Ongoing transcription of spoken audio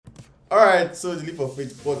Alright, so the Leap of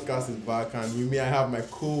Faith podcast is back, and with me I have my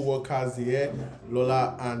co-workers here,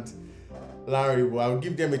 Lola and Larry. Well, I'll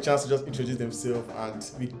give them a chance to just introduce themselves and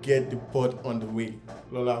we get the pod on the way.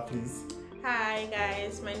 Lola, please. Hi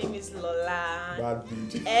guys, my name is Lola. Bad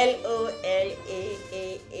bitch. Lola.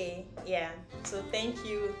 Yeah. So thank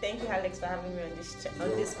you, Alex, for having me on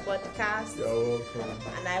this podcast. You're welcome.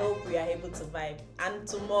 And I hope we are able to vibe and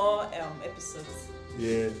to more episodes.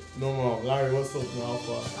 Yeah, no more. Larry, what's up now?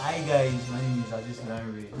 Hi guys, my name is Aziz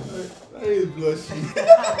Larry. Larry is blushing.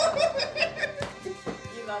 Yeah.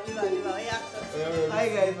 Hi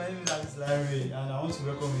guys, my name is Aziz Larry, and I want to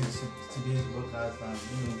welcome you to today's podcast.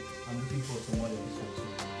 And I'm looking forward to more episodes.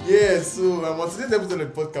 Yeah, so on today's episode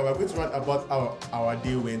of the podcast, we're going to rant about how our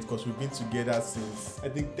day went because we've been together since I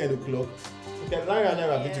think 10 o'clock. Okay, Larry and I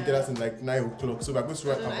have been together since like 9 o'clock, so we're going to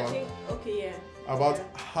rant about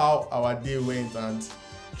how our day went, and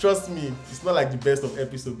trust me, it's not like the best of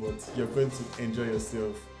episode, but you're going to enjoy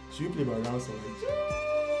yourself. Should we play my round song?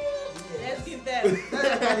 Let's get them.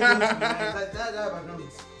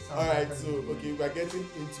 Alright, so okay, we're getting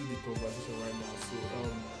into the conversation right now. So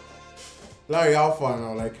Larry, how far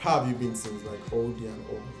now? Like, how have you been since like all day and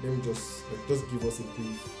all? Let me just give us a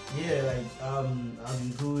brief. Yeah, I've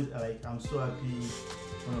been good. I'm so happy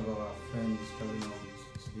one of our friends is coming on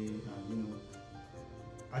today, and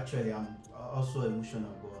actually I'm also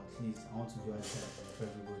emotional, but at least I want to do it for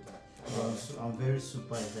everybody. I'm very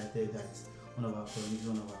super excited that one of our colleagues,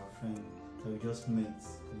 one of our friends that we just met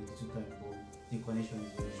with 2 times, but the connection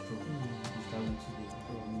is very strong. We're starting today.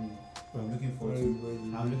 I'm looking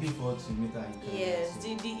forward to meet her. Yes,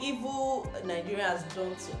 the evil Nigeria has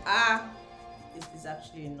done to her is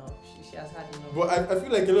actually enough. She has had enough. But I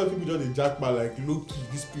feel like a lot of people just jackpot like low key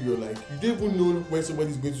this period. Like you don't even know when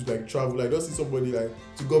somebody's going to like travel. Like just see somebody like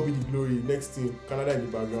to God be the glory. Next thing Canada in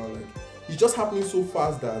the background. Like it's just happening so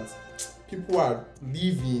fast that people are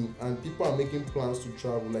leaving and people are making plans to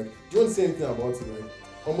travel. Like, do you want to say anything about it? Like,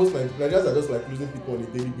 almost like Nigerians are just like losing people on a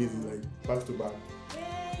daily basis, like back to back.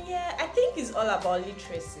 Yeah. I think it's all about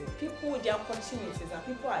literacy. People with the opportunities, and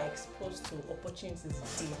people are exposed to opportunities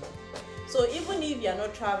daily. So even if you're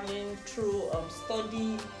not traveling through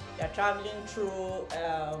study, you're traveling through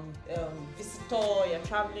visitor, you're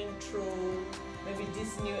traveling through maybe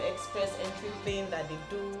this new express entry thing that they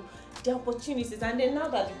do. The opportunities, and then now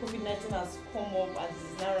that the COVID-19 has come up and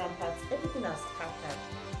is now rampant, everything has scattered.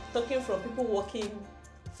 Talking from people working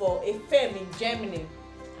for a firm in Germany,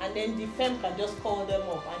 and then the firm can just call them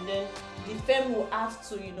up, and then the firm will have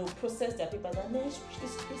to, process their papers, and then it's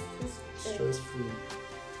Stress-free.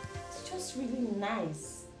 It's just really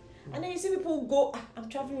nice. And then you see people go, I'm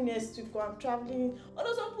traveling next week, or I'm traveling.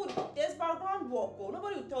 Although some people, there's background work, or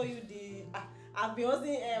nobody will tell you I've been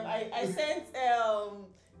using, I sent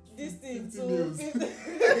this thing to 50 to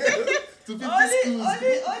 50 only schools.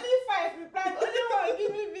 only 5 replied, only 1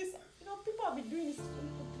 give me this. People have been doing this for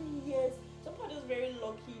 3 years. Some people are just very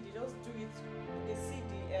lucky, they just do it, they see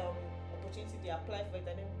the opportunity, they apply for it,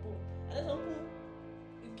 and then boom. And then some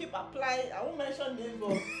people keep applying. I won't mention names,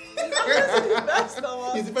 but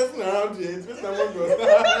It's the person around here, it's the person around you.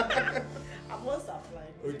 I'm once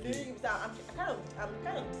applied. Okay. I'm kind of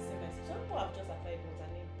deceiving myself. Some people have just applied once,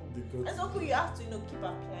 and then boom. And so you have to keep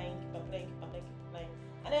applying.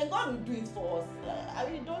 And then God will do it for us.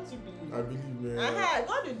 Don't you believe? I believe, man.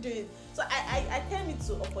 God will do it. So I turn it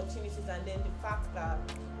to opportunities, and then the fact that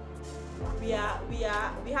we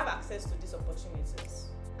have access to these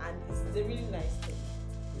opportunities, and it's a really nice thing.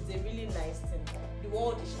 The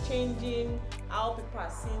world is changing. How people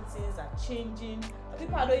are seeing things are changing.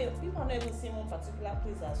 People are not even seeing one particular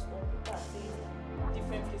place as home. People are seeing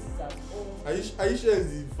different places as home. Are you sure it's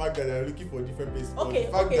the fact that they're looking for different places? Okay,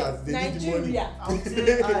 the fact that they Nigeria. need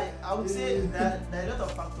the money. I would say that there are a lot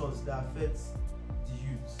of factors that affect the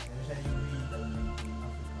youth, especially we that live in Africa.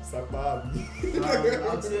 Sakpabi. I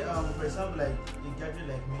would say, for example, like a graduate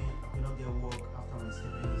like me, I could not get work after my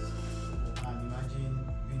studies, and imagine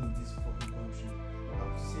being in this fucking country. I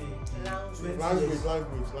would say Language.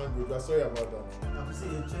 I'm sorry about that. I would say a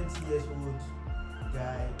 20-year-old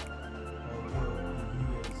guy or girl in the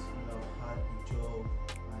US would have had a job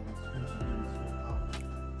and is going to be in his own house,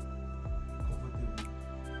 comfortable.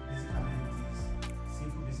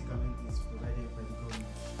 Basic amenities provided by the government.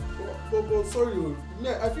 But sorry,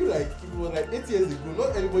 I feel like it was like 8 years ago. Not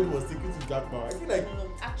everybody was taking to jackpot. I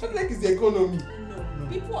feel like it's the economy. No.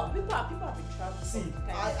 People have been traveling. See,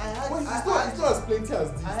 It's not as plenty as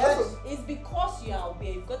this. It's because you are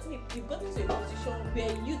aware. You've gotten to a position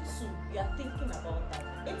where you are thinking about that.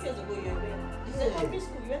 8 years ago, you were in secondary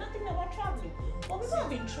school. You were not thinking about traveling. But people have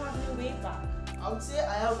been traveling way back. I would say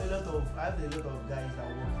I have a lot of guys that work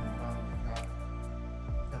in bank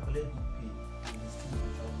collect good pay, and you still go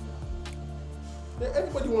travel around. Yeah,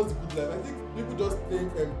 everybody wants the good life. I think people just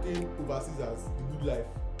think overseas as the good life.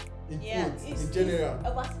 In quotes, in general.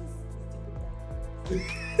 Overseas is the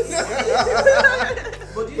good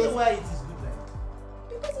life. But do you know why it is good life?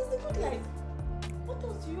 Because it's the good life. What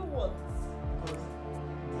else do you want? Because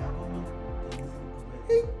their government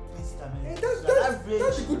Hey, visit Hey, America. that's So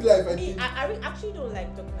that's the good life, I Me, think. I actually don't like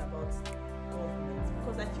talking about government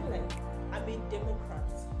because I feel like I'm a Democrat.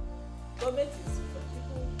 Government is for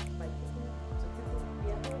people, by people, to people.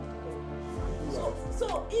 We are not government. So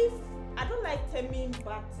if I don't like terming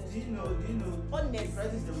bad things. Do you know the Honest.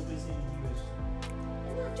 practice democracy in the US?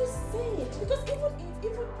 And I'm just saying it because even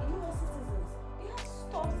US citizens, they have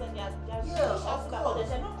stuff that they are Yeah, really shouting about that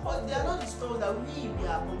they're not. But they are not the stuff that we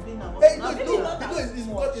are complaining about. Hey, Now, maybe no, not no, as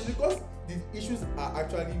it's because the issues are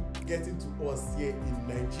actually getting to us here in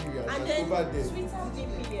Nigeria And and then over there. Twitter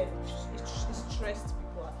VPN, it stressed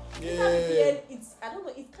people out. Yeah. Twitter VPN, I don't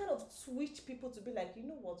know, it kind of switched people to be like, you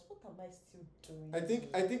know what am I still doing?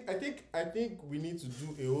 I think we need to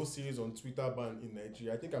do a whole series on Twitter ban in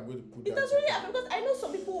Nigeria. I think I'm going to put It that. does really happen because I know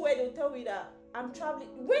some people where they'll tell me that I'm traveling.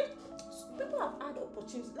 When people have had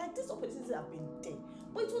opportunities, like these opportunities have been there,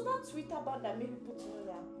 but it was that Twitter ban that made people to know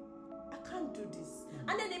that I can't do this,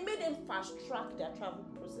 and then they made them fast track their travel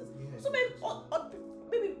process. Yeah. So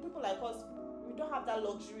maybe people like us, we don't have that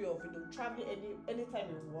luxury of traveling anytime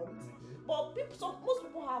we want. But most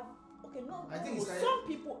people have. Okay, no. I think some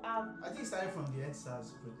people have. I think it started from the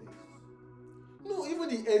EndSARS protest. No, even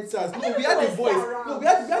the EndSARS. I No, think we had the it was voice. around. No, we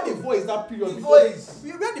had the voice that period. The because voice. We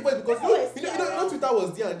had the voice because People were you know Twitter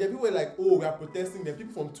was there and then people were like, oh, we are protesting. Then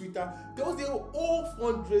people from Twitter. There was the whole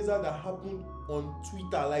fundraiser that happened on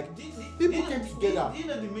Twitter. Like people came together. Do you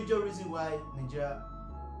know the major reason why Nigeria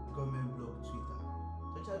government blocked Twitter?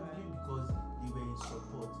 Actually, because they were in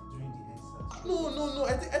support during the EndSARS. No.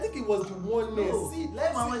 I think it was the oneness. No,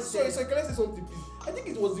 let Mama say. Sorry, can I say something, please? I think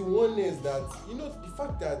it was the oneness that the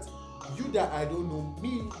fact that you that I don't know,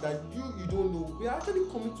 me that you don't know, we are actually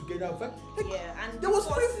coming together. Like, Yeah, and there was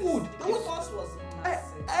free food. The There was- cost was I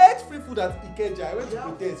massive. ate free food at Ikeja. I went to Yeah.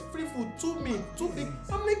 protest. Free food, 2 meat, 2 big.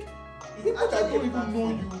 I'm like, It's people that actually don't a even know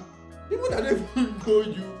platform. you, people that don't even know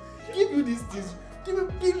you, give you these things, give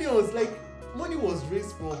you billions. Like money was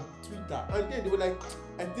raised from Twitter, and then they were like,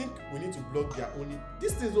 I think we need to block their only.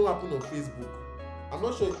 These things don't happen on Facebook. I'm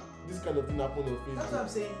not sure this kind of thing happen on Facebook. That's what I'm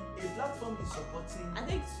saying. A platform is supporting. I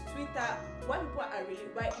think Twitter, why young people are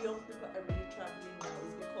really traveling now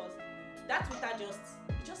is because that Twitter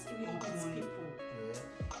just really hits Open. people.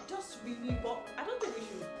 Yeah. Just really, but I don't think we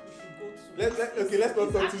should go to. Let's not it's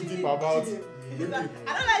talk too actually deep about. deep. Yeah. It's like- I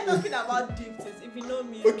don't like talking about deep things. If you know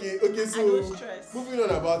me, Okay, I don't so stress. moving on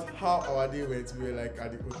about how our day went, we were like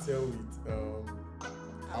at the hotel with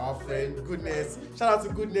our friend Goodness. Shout out to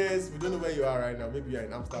Goodness. We don't know where you are right now. Maybe you're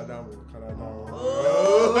in Amsterdam or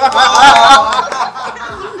Canada.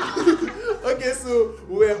 Okay, so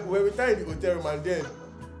we were with her in the hotel room, and then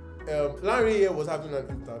Larry here was having an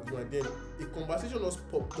interview, and then a conversation just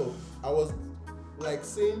popped up. I was like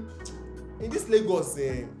saying, in this Lagos,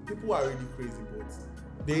 people are really crazy,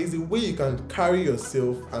 but there is a way you can carry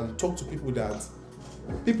yourself and talk to people that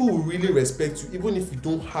people will really respect you, even if you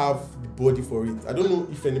don't have the body for it. I don't know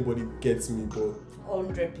if anybody gets me, but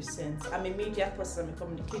 100%. I'm a media person, I'm a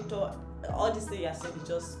communicator. All this thing I said is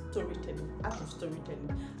just storytelling, out of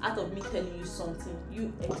storytelling, out of me telling you something,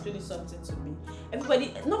 you explaining something to me.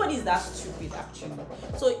 Nobody is that stupid actually.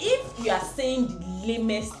 So if you are saying the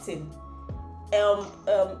lamest thing,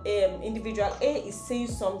 individual A is saying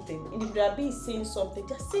something, individual B is saying something,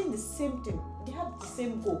 they're saying the same thing, they have the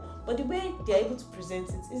same goal, but the way they're able to present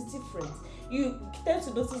it is different. You tend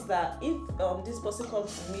to notice that if this person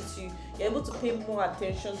comes to meet you, you're able to pay more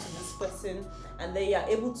attention to this person, and then you're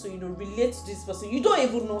able to relate to this person. You don't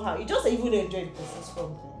even know how, you just even enjoy the person's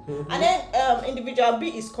company. And then individual B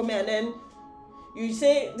is coming, and then you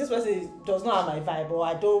say this person does not have my vibe,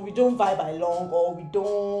 or we don't vibe along, or we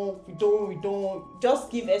don't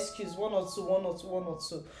just give excuse one or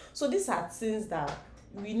two. So these are things that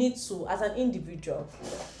we need to, as an individual,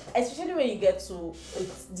 especially when you get to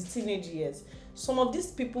the teenage years. Some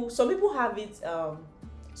people have it,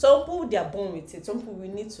 some people they are born with it, some people we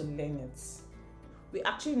need to learn it. We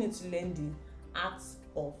actually need to learn the art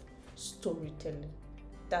of storytelling.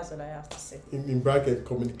 That's what I have to say. in bracket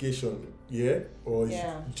communication, yeah, or is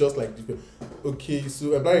Yeah. just like different. Okay,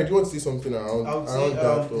 so Brian, do you want to say something around I would say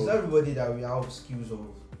that? it's everybody that we have skills of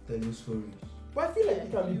telling stories. But I feel like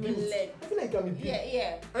it can You be will built. learn. I feel like it can be built.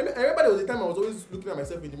 Yeah. I remember there was a time I was always looking at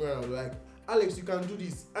myself in the mirror and I was like, Alex, you can do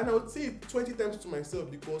this. And I would say it 20 times to myself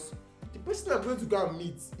because the person I'm going to go and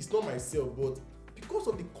meet is not myself, but because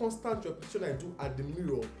of the constant repetition I do at the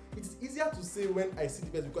mirror, it's easier to say when I see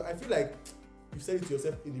the person, because I feel like you said it to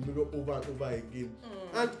yourself in the mirror over and over again.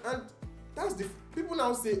 And that's the people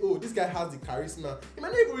now say, oh, this guy has the charisma. It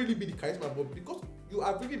might not even really be the charisma, but because you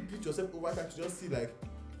have really built yourself over time to just see like,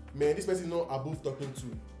 man, this person is not above talking to.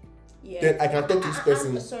 Yeah. Then I can talk to this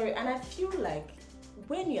person. I'm sorry, and I feel like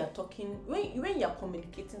when you're talking, when you're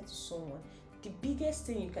communicating to someone, the biggest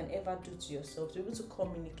thing you can ever do to yourself to be able to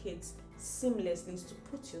communicate seamlessly is to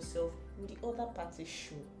put yourself in the other party's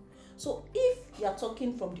shoe. So if you're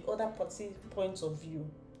talking from the other party's point of view,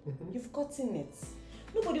 you've gotten it.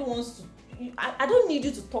 Nobody wants to. I don't need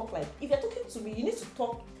you to talk like. If you're talking to me, you need to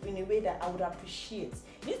talk in a way that I would appreciate.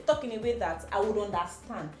 You need to talk in a way that I would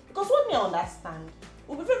understand. Because what me I understand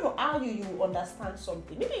will be different from how you understand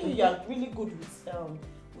something. Maybe you are really good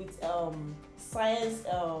with science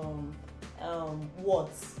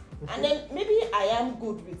words, and then maybe I am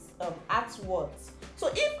good with art words. So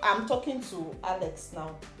if I'm talking to Alex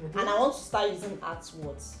now and I want to start using art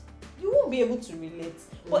words, you won't be able to relate.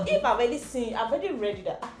 But if I've already read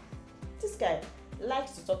that this guy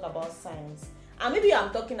likes to talk about science, and maybe I'm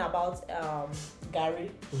talking about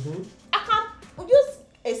Gary, I can use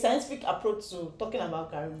a scientific approach to talking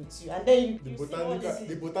about Gary with you, and then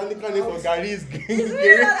the botanical name for Gary is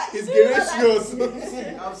Garaceous.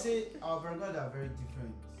 I'll say our backgrounds are very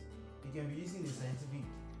different. You can be using the scientific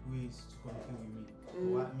ways to communicate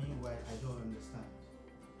with me. Meanwhile, I don't understand.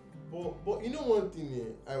 But you know one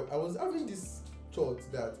thing, I was having this thought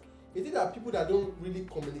that is it that people that don't really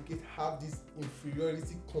communicate have this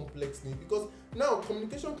inferiority complex thing, because now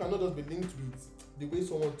communication cannot just be linked with the way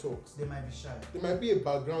someone talks. They might be shy. There might be a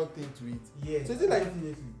background thing to it. Yeah. So is it like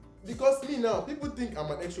definitely. because me now people think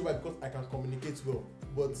I'm an extrovert because I can communicate well,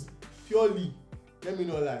 but purely, let me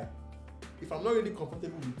not lie, if I'm not really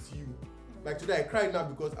comfortable with you, like today I cried now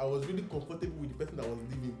because I was really comfortable with the person that was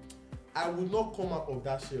leaving, I would not come out of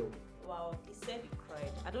that shell. Wow, he said he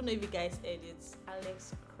cried. I don't know if you guys heard it.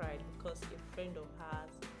 Alex cried because a friend of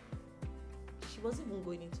hers, she wasn't even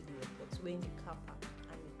going into the airport when the car parked,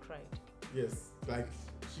 and he cried. Yes, like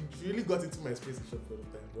she really got into my space in short period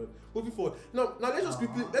of time. But moving forward, now let's just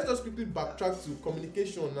quickly backtrack to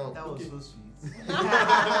communication now. That was okay. so sweet.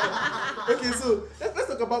 Okay, so let's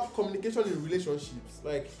talk about communication in relationships.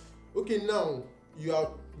 Like, okay, now you are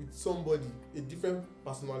with somebody, a different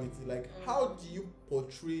personality. Like, how do you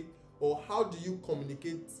portray or how do you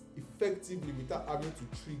communicate effectively without having to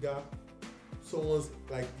trigger someone's,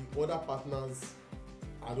 like, the other partner's,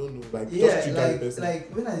 I don't know, like, just trigger the person? Like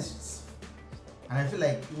when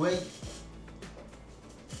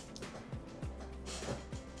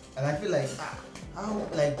and I feel like how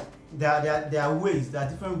like there are ways, there are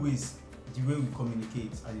different ways the way we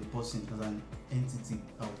communicate as a person, as an entity,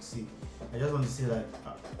 I would say. I just want to say that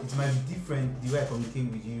it might be different the way I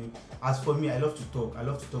communicate with you. As for me, I love to talk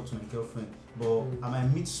to my girlfriend, but I might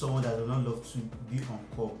meet someone that does not love to be on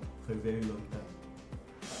call for a very long time.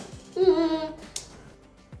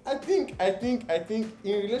 I think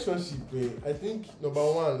in relationship, I think number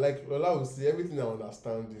one, like Lola will say, everything I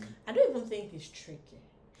understand. I don't even think it's tricky.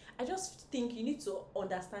 I just think you need to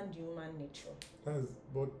understand human nature.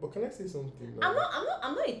 But can I say something? I'm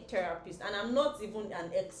not a therapist, and I'm not even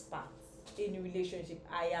an expert in relationship.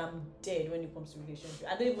 I am dead when it comes to relationship.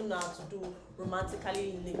 I don't even know how to do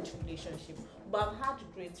romantically linked relationship. But I've had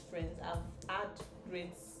great friends.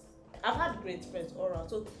 I've had great friends all around.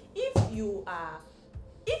 So if you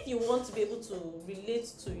want to be able to relate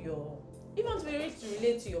to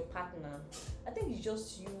your partner, I think it's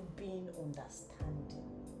just you being understanding.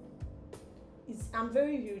 I'm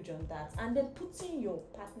very huge on that. And then putting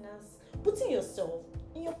yourself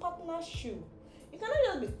in your partner's shoe. You cannot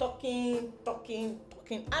just be talking.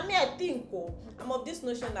 I mean, I think I'm of this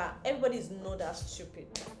notion that everybody is not that stupid.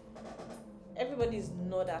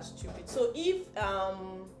 So if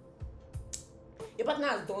your partner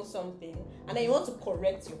has done something and then you want to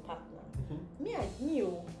correct your partner,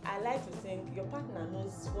 I like to think your partner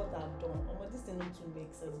knows what I've done. This thing not to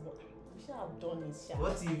make sense, but we should have done it.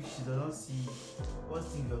 What if she does not see? What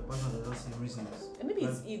if your partner does not see reasons? Maybe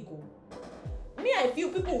it's ego. I feel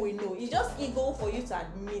people will know. It's just ego for you to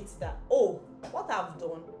admit that, what I've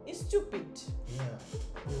done is stupid. Yeah.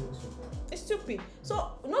 It's stupid.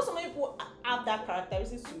 So, so many people have that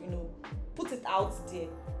characteristics to, put it out there.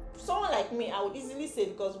 Someone like me, I would easily say,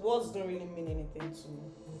 because words don't really mean anything to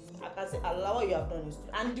me. I can say, Allah, what you have done is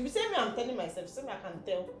stupid. And the same way I'm telling myself, the same way I can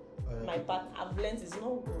tell my partner, I've learned it's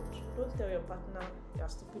not good. Don't tell your partner you're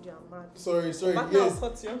stupid, you're mad. Sorry. Yes.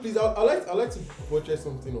 Please, I'd like to watch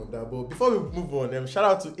something on that. But before we move on, shout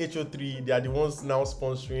out to HO3. They are the ones now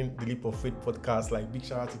sponsoring the Leap of Faith podcast. Like, big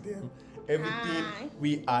shout out to them. Everything Hi.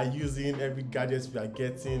 we are using, every gadgets we are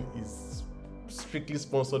getting is strictly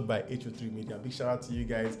sponsored by HO3 Media. Big shout out to you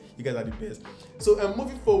guys. You guys are the best. So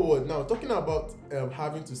moving forward now, talking about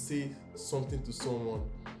having to say something to someone.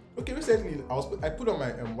 Okay, recently I put on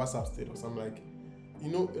my WhatsApp status. I'm like, a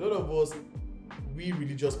lot of us, we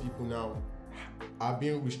religious people now, are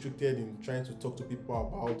being restricted in trying to talk to people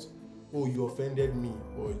about, oh, you offended me,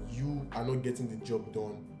 or you are not getting the job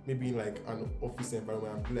done. Maybe in like an office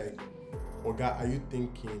environment, and be like, Oga, are you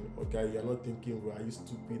thinking? Oga, you're not thinking. Well, are you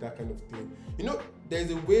stupid? That kind of thing. There's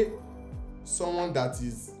a way someone that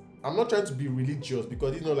is. I'm not trying to be religious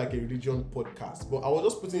because it's not like a religion podcast, but I was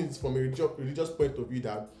just putting it from a religious point of view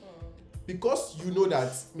that because you know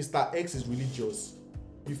that Mr. X is religious,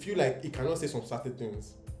 you feel like he cannot say some certain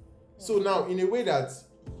things. So now, in a way that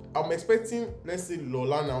I'm expecting, let's say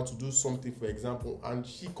Lola now to do something, for example, and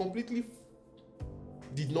she completely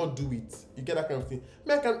did not do it. You get that kind of thing.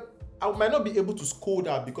 I might not be able to scold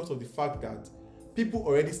her because of the fact that people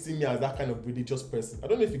already see me as that kind of religious person. I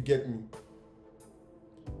don't know if you get me.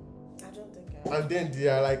 I don't think I. And then they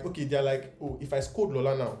are like, oh, if I scold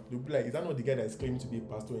Lola now, they'll be like, is that not the guy that is claiming to be a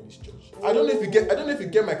pastor in this church? I don't know if you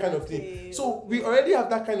get my kind of thing. So we already have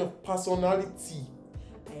that kind of personality.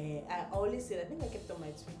 I always say, I think I kept on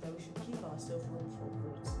my Twitter, we should give ourselves room for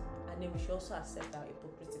growth, and then we should also accept our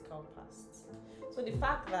hypocritical past. So the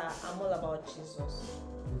fact that I'm all about Jesus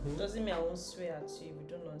doesn't mean I won't swear at you if you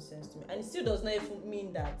do nonsense to me, and it still does not even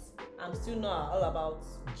mean that I'm still not all about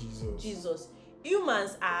Jesus.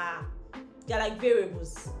 Humans they're like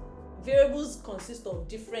variables. Variables consist of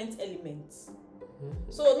different elements.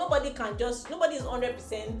 So nobody is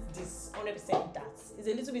 100% this, 100% that. It's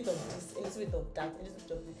a little bit of this, a little bit of that, a little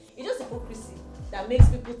bit of this. It's just hypocrisy that makes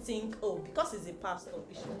people think, oh, because he's a pastor,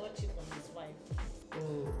 he should not cheat on his wife.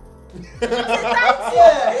 We're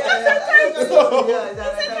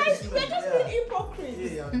just being hypocrites.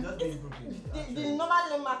 Yeah, just being hypocrite. The normal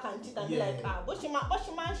lemma can cheat and be like, but she man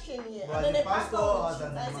shame here. And then the pastor will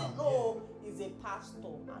cheat. I say, no, he's a pastor.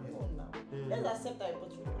 I know now. Let's accept our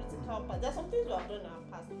hypocritical past. There are some things we have done in our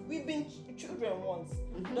past. We've been children once.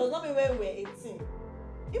 Does not mean when we were 18.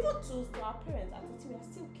 Even to our parents at 18, we are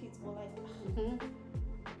still kids, but like,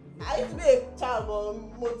 I used to be a child, but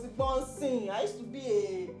multi-born sin. I used to be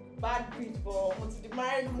a bad bitch, but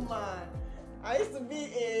multi-married woman. I used to be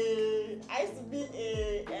a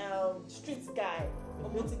street guy,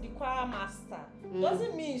 but multi choir master.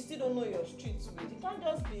 Doesn't mean you still don't know your streets way. You can't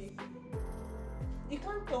just be. You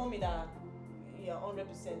can't tell me that you're 100%.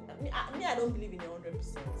 I don't believe in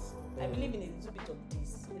 100%. I believe in a little bit of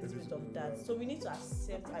this, a little bit of that. So we need to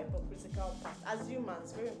accept our hypocritical past as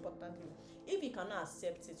humans. Very importantly, if you cannot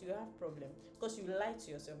accept it, you have problem because you lie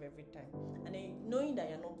to yourself every time, and then knowing that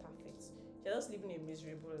you're not perfect, you're just living a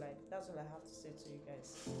miserable life. That's all I have to say to you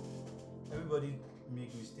guys. Everybody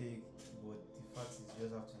make mistake, but the fact is you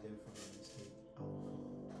just have to learn from your mistake and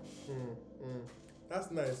move on. That's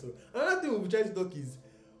nice. So another thing we'll try to talk is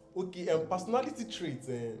personality traits,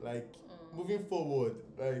 moving forward,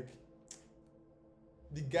 like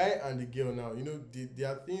the guy and the girl now, there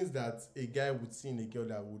are things that a guy would see in a girl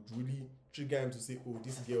that would really trigger him to say, oh,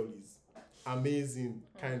 this girl is amazing,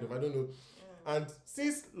 kind of. I don't know. And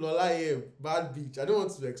since Lola here, bad bitch, I don't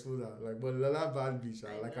want to expose her, but Lola bad bitch,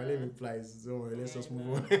 like her name implies. Don't worry, let's just move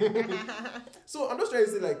on. So I'm just trying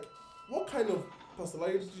to say, what kind of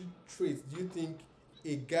personality traits do you think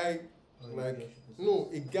a guy,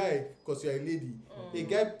 a guy, because you're a lady, a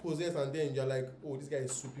guy possesses, and then you're like, oh, this guy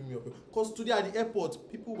is sweeping me up? Because today at the airport,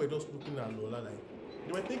 people were just looking at Lola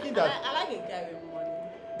they were thinking that I like a guy with money.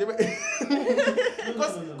 They were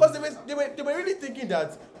because they were really thinking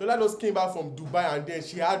that Lola just came back from Dubai and then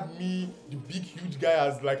she had me, the big huge guy,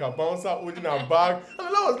 as like a bouncer holding her bag, and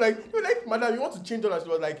Lola was like, madam, you want to change on? And she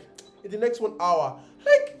was like, in the next 1 hour,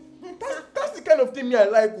 that's the kind of thing me I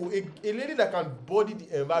like, a lady that can body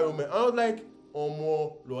the environment. I was like,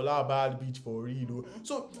 more Lola bad bitch for real.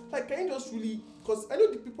 So can you just really, because I know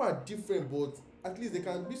the people are different, but at least there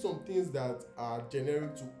can be some things that are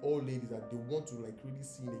generic to all ladies that they want to really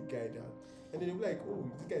see in a guy that, and then they'll be like, oh,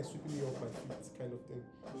 this guy is sweeping me off my feet, kind of thing.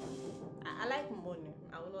 I like money.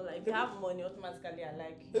 I will not if you have money, automatically I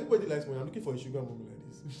like you. Everybody likes money. I'm looking for a sugar mommy like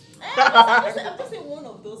this. I'm just saying one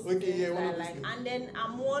of those things one that of I like. things. And then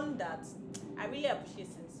I'm one that I really appreciate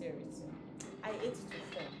sincerity. I hate to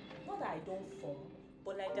form. Not that I don't form,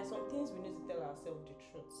 but there's some things we need to tell ourselves the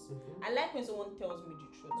truth. I like when someone tells me the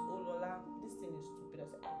truth. Oh Lola, this thing is stupid. I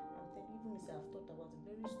say, I'm telling you, even I've thought about it,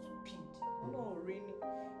 very stupid. No, really.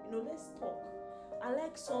 Let's talk. I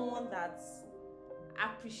like someone that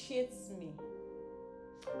appreciates me.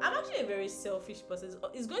 I'm actually a very selfish person.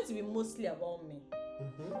 It's going to be mostly about me.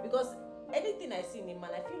 Because anything I see in a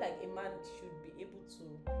man, I feel like a man should be able to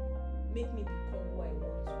make me become who I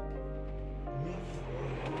want to be.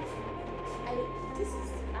 I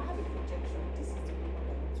have a projection. This is the woman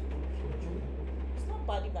I want to be in the future. It's not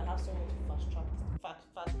bad if I have someone to fast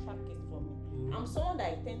track it for me. I'm someone that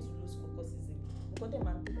I tend to lose focus easily. Because the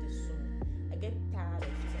man take this so I get tired of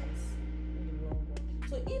things in the long run.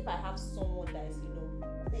 So if I have someone that is,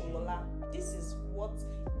 oh Lola, this is what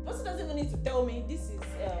the person doesn't even need to tell me this is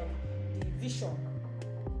the vision.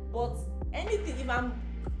 But anything, if I'm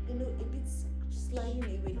a bit sliding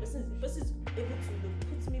away, the person is able to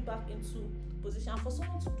put me back into position. And for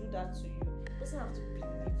someone to do that to you, the person has to believe in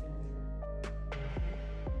you.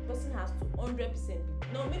 The person has to 100%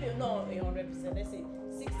 maybe not 100%, let's say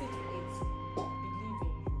 60 to 80 believe in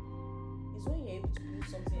you. It's when you're able to do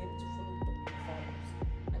something, you're able to follow the values,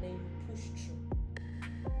 and then you push through.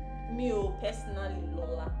 Me personally,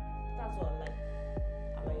 Lola, that's what I like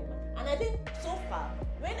about a man. And I think so far,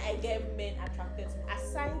 when I get men attracted to me,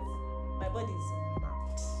 aside my body is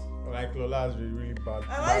mad. Like Lola is really bad.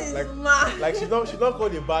 My body is mad. Like she's not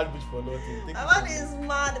called a bad bitch for nothing. My body is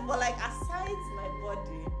mad, but like aside my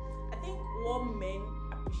body, I think what men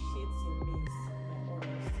appreciate in me is my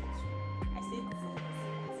honesty too. I say things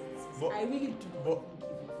as it is. I really do.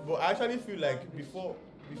 But I actually feel like before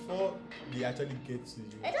they actually get to you,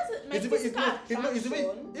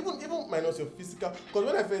 even minus your physical. Because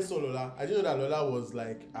when I first saw Lola, I didn't know that Lola was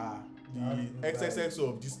like the XXX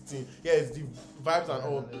of this thing. Yes, the vibes and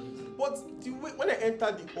all. But the way when I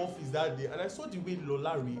entered the office that day and I saw the way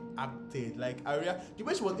Lola reacted, like the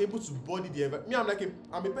way she was able to body the environment. Me,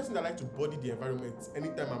 I'm a person that like to body the environment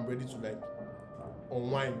anytime I'm ready to like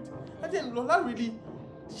unwind. And then Lola really,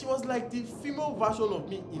 she was like the female version of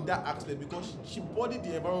me in that aspect because she bodied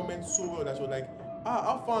the environment so well that she was like,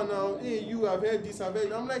 how far now? Hey, I've heard this, I've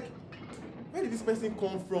heard. I'm like, where did this person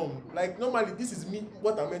come from? Like, normally, this is me,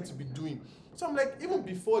 what I'm meant to be doing. So I'm like, even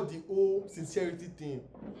before the whole sincerity thing,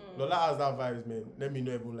 Lola has that vibes, man. Let me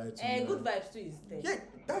not even lie to you. Good vibes too is there. Yeah,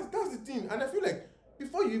 that's the thing. And I feel like,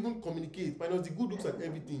 before you even communicate, minus the good looks and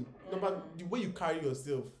everything, the way you carry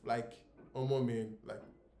yourself, like, man, like,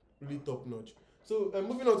 really top notch. So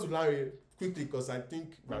moving on to Larry quickly because I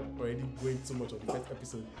think we're already going too much of the first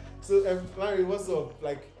episode. So Larry, what's up?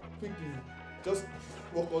 Like quickly, just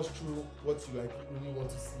walk us through what you like really want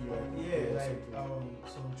to see.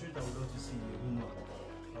 Some traits I would love to see in a woman.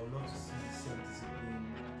 I would love to see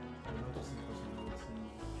self-discipline. I would love to see personality,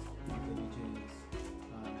 intelligence,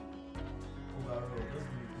 and overall just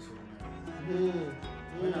give me peace of mind.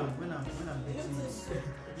 When I'm dating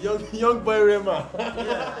young boy Rema.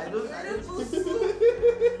 Yeah, I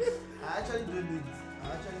actually don't need you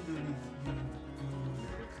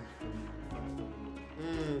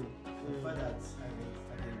the fact that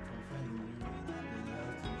I can confide in you the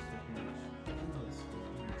reality is so much.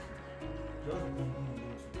 Just be who you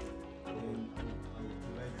want to be. Then I will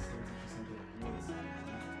provide 70% of what.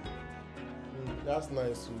 That's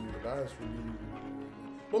nice. That's really.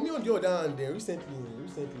 But me on the other hand, recently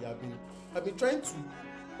I've been trying to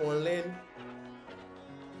unlearn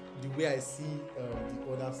the way I see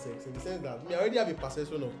the other sex, in the sense that I already have a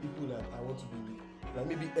perception of people that I want to be with, like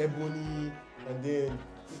maybe ebony, and then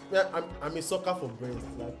I'm a sucker for breasts.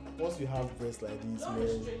 Like once you have breasts like this, don't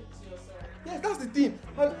man. Yeah, that's the thing.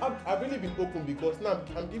 And I've really been open because now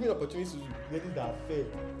I'm giving opportunities to ladies that are fair,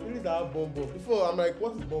 ladies that have bum bum. Before I'm like,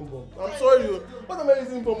 what is bum bum? I'm sorry, what am I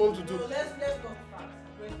using bum bum to do? So let's go fast.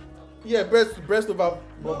 Yeah, breast over bum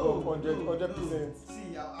bum, 100%.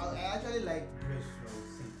 See, I actually like breast,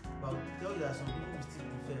 but I'll tell you that some people will still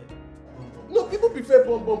prefer bum bum. No, people prefer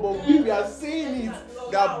bum bum, but we are saying it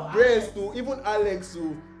that breast to even Alex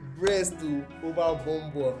to breast to over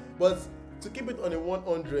bum bum. But to keep it on a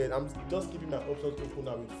 100, I'm just keeping my options open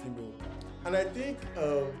now with female. And I think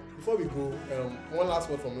before we go, one last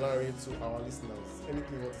word from Larry to our listeners.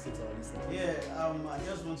 Anything you want to say to our listeners? Yeah, I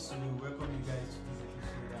just want to welcome you guys to this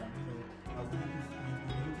episode. And I'll be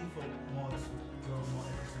looking for more to draw more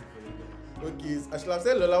episodes for you guys. Okay, I should have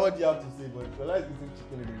said Lola, what do you have to say? But Lola is eating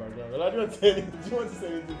chicken in the background. Lola, do you want to say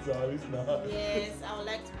anything to our listeners? Yes, I would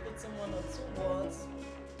like to put in one or two words.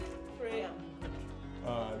 Pray and be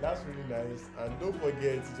good. That's really nice. And don't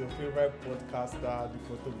forget, it's your favorite podcaster, the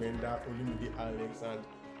photo vendor, Olumide Alex. And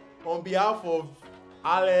on behalf of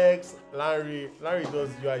Alex, Larry does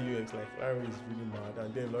UI UX. Like Larry is really mad,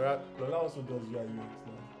 and then Lola also does UI UX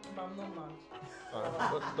now. But I'm not mad.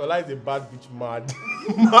 Lola is a bad bitch, mad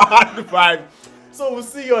vibe. So we'll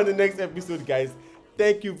see you on the next episode, guys.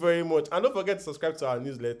 Thank you very much, and don't forget to subscribe to our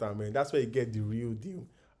newsletter, man. That's where you get the real deal.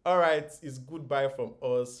 All right, it's goodbye from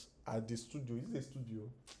us at the studio. Is it a studio?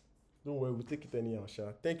 Don't worry, we'll take it anyhow,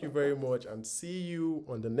 Sha. Thank you very much and see you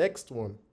on the next one.